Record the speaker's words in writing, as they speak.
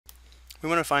We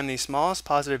want to find the smallest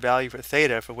positive value for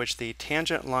theta for which the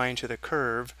tangent line to the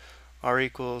curve r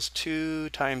equals 2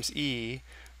 times e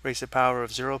raised to the power of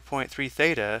 0.3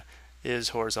 theta is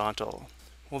horizontal.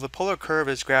 Well, the polar curve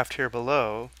is graphed here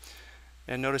below,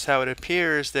 and notice how it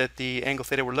appears that the angle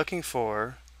theta we're looking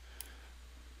for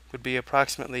would be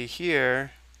approximately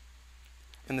here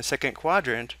in the second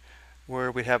quadrant,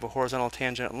 where we have a horizontal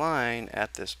tangent line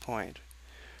at this point.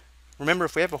 Remember,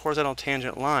 if we have a horizontal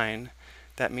tangent line,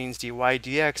 that means dy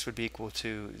dx would be equal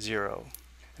to 0.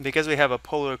 And because we have a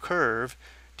polar curve,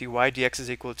 dy dx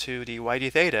is equal to dy d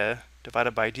theta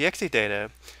divided by dx d theta,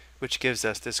 which gives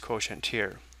us this quotient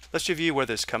here. Let's review where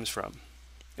this comes from.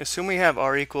 Assume we have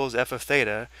r equals f of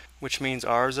theta, which means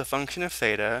r is a function of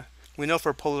theta. We know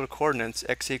for polar coordinates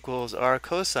x equals r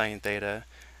cosine theta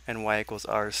and y equals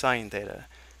r sine theta.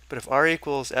 But if r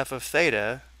equals f of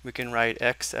theta, we can write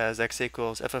x as x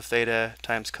equals f of theta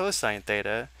times cosine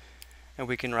theta, and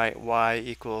we can write y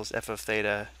equals f of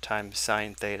theta times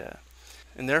sine theta.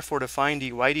 And therefore, to find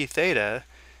dy d theta,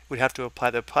 we'd have to apply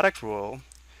the product rule,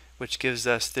 which gives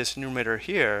us this numerator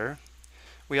here.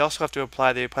 We also have to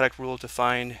apply the product rule to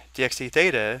find dx d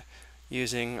theta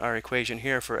using our equation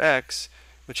here for x,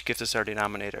 which gives us our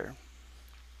denominator.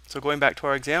 So going back to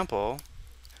our example,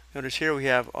 notice here we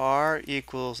have r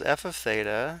equals f of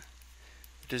theta,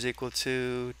 which is equal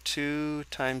to 2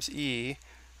 times e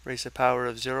raised to the power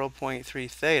of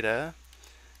 0.3 theta,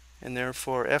 and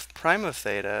therefore f prime of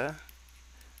theta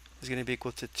is going to be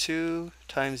equal to 2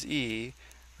 times e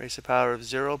raised to the power of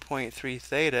 0.3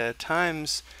 theta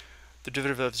times the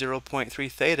derivative of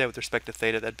 0.3 theta with respect to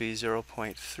theta, that'd be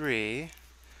 0.3,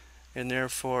 and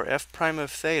therefore f prime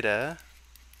of theta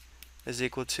is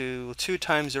equal to 2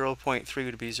 times 0.3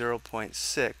 would be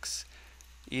 0.6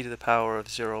 e to the power of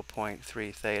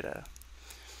 0.3 theta.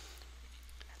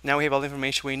 Now we have all the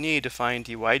information we need to find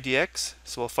dy dx,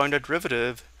 so we'll find our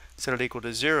derivative, set it equal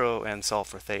to 0, and solve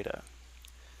for theta.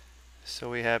 So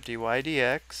we have dy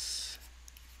dx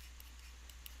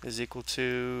is equal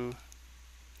to,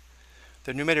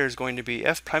 the numerator is going to be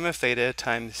f prime of theta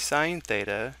times sine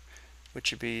theta, which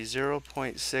would be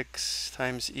 0.6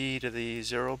 times e to the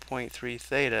 0.3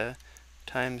 theta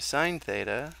times sine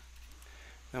theta.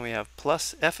 Then we have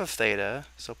plus f of theta,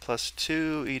 so plus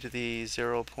 2 e to the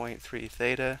 0.3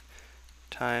 theta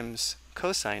times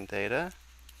cosine theta,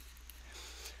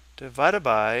 divided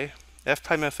by f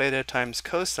prime of theta times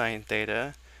cosine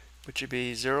theta, which would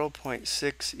be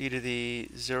 0.6 e to the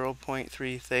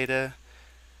 0.3 theta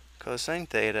cosine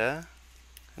theta,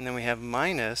 and then we have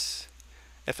minus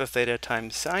f of theta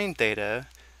times sine theta,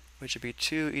 which would be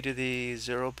 2 e to the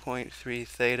 0.3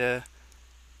 theta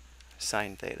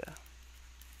sine theta.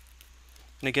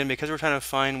 And again, because we're trying to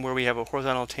find where we have a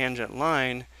horizontal tangent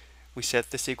line, we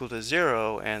set this equal to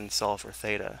 0 and solve for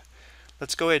theta.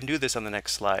 Let's go ahead and do this on the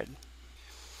next slide.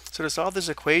 So to solve this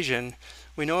equation,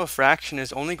 we know a fraction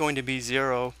is only going to be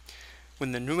 0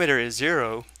 when the numerator is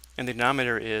 0 and the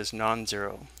denominator is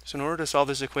non-zero. So in order to solve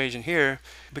this equation here,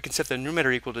 we can set the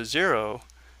numerator equal to 0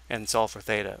 and solve for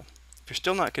theta. If you're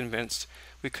still not convinced,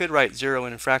 we could write 0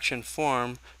 in fraction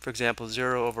form, for example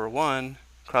 0 over 1,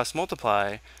 cross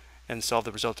multiply, and solve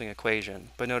the resulting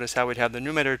equation. But notice how we'd have the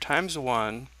numerator times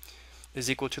 1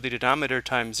 is equal to the denominator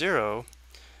times 0,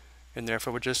 and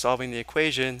therefore we're just solving the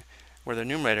equation where the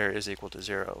numerator is equal to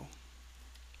 0.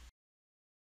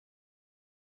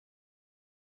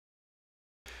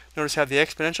 Notice how the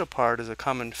exponential part is a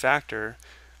common factor.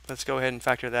 Let's go ahead and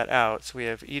factor that out. So we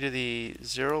have e to the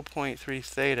 0.3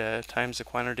 theta times the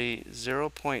quantity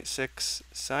 0.6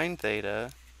 sine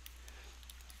theta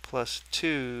plus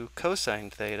 2 cosine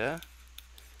theta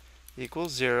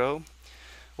equals 0.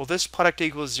 Well, this product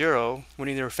equals 0 when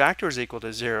either factor is equal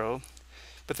to 0,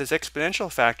 but this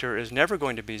exponential factor is never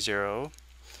going to be 0,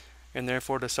 and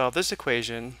therefore to solve this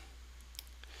equation,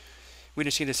 we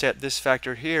just need to set this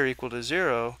factor here equal to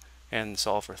 0 and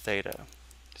solve for theta.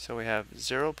 So we have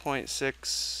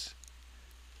 0.6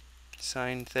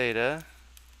 sine theta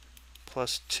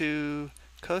plus 2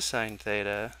 cosine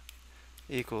theta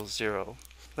equals 0.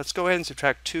 Let's go ahead and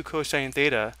subtract 2 cosine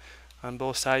theta on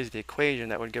both sides of the equation.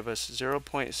 That would give us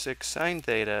 0.6 sine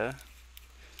theta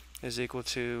is equal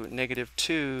to negative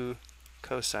 2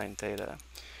 cosine theta.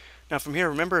 Now from here,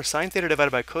 remember sine theta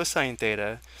divided by cosine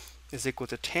theta is equal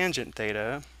to tangent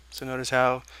theta. So notice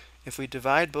how if we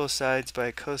divide both sides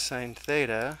by cosine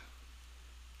theta,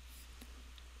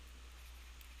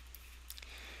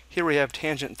 here we have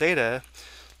tangent theta.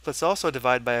 Let's also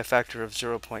divide by a factor of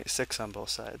 0.6 on both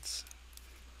sides.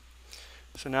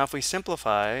 So now if we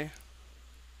simplify,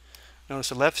 notice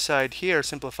the left side here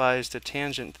simplifies to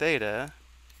tangent theta,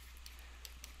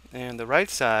 and the right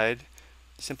side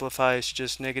simplifies to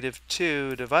just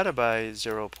 -2 divided by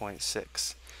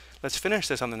 0.6. Let's finish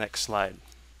this on the next slide.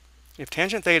 If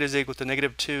tangent theta is equal to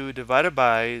 -2 divided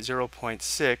by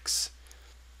 0.6,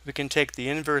 we can take the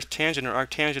inverse tangent or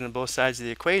arctangent on both sides of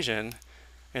the equation,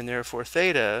 and therefore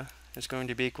theta is going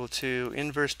to be equal to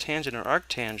inverse tangent or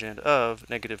arctangent of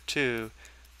 -2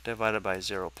 divided by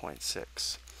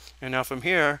 0.6. And now from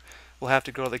here, we'll have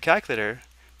to go to the calculator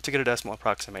to get a decimal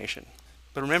approximation.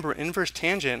 But remember, inverse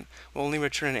tangent will only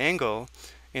return an angle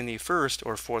in the first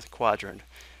or fourth quadrant,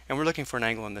 and we're looking for an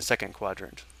angle in the second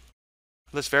quadrant.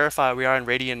 Let's verify we are in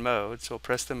radian mode, so we'll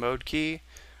press the mode key.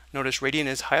 Notice radian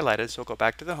is highlighted, so we'll go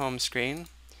back to the home screen.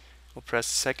 We'll press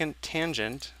second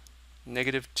tangent,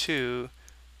 -2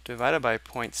 divided by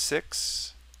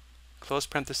 0.6, close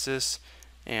parenthesis,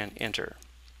 and enter.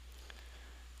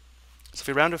 So if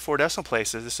we round to 4 decimal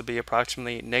places, this will be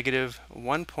approximately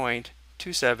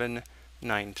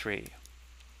 -1.2793.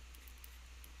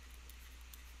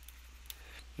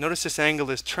 Notice this angle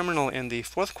is terminal in the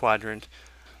fourth quadrant,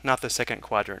 not the second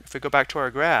quadrant. If we go back to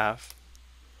our graph,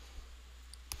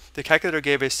 the calculator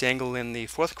gave us the angle in the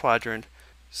fourth quadrant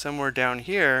somewhere down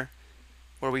here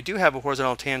where we do have a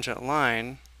horizontal tangent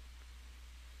line,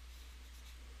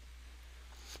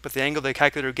 but the angle the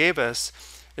calculator gave us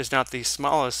is not the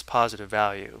smallest positive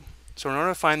value. So in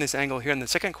order to find this angle here in the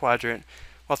second quadrant,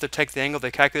 we'll have to take the angle the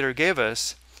calculator gave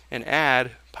us and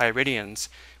add pi radians,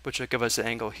 which will give us the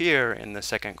angle here in the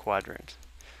second quadrant.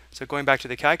 So going back to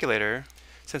the calculator,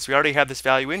 since we already have this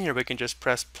value in here, we can just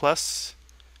press plus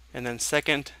and then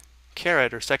second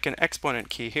caret or second exponent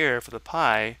key here for the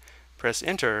pi, press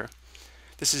enter.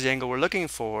 This is the angle we're looking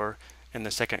for in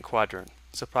the second quadrant.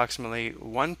 It's approximately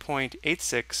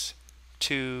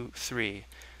 1.8623.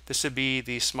 This would be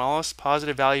the smallest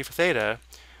positive value for theta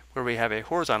where we have a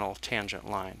horizontal tangent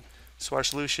line. So our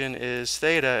solution is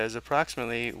theta is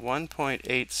approximately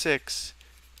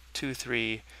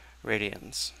 1.8623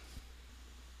 radians.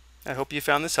 I hope you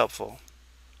found this helpful.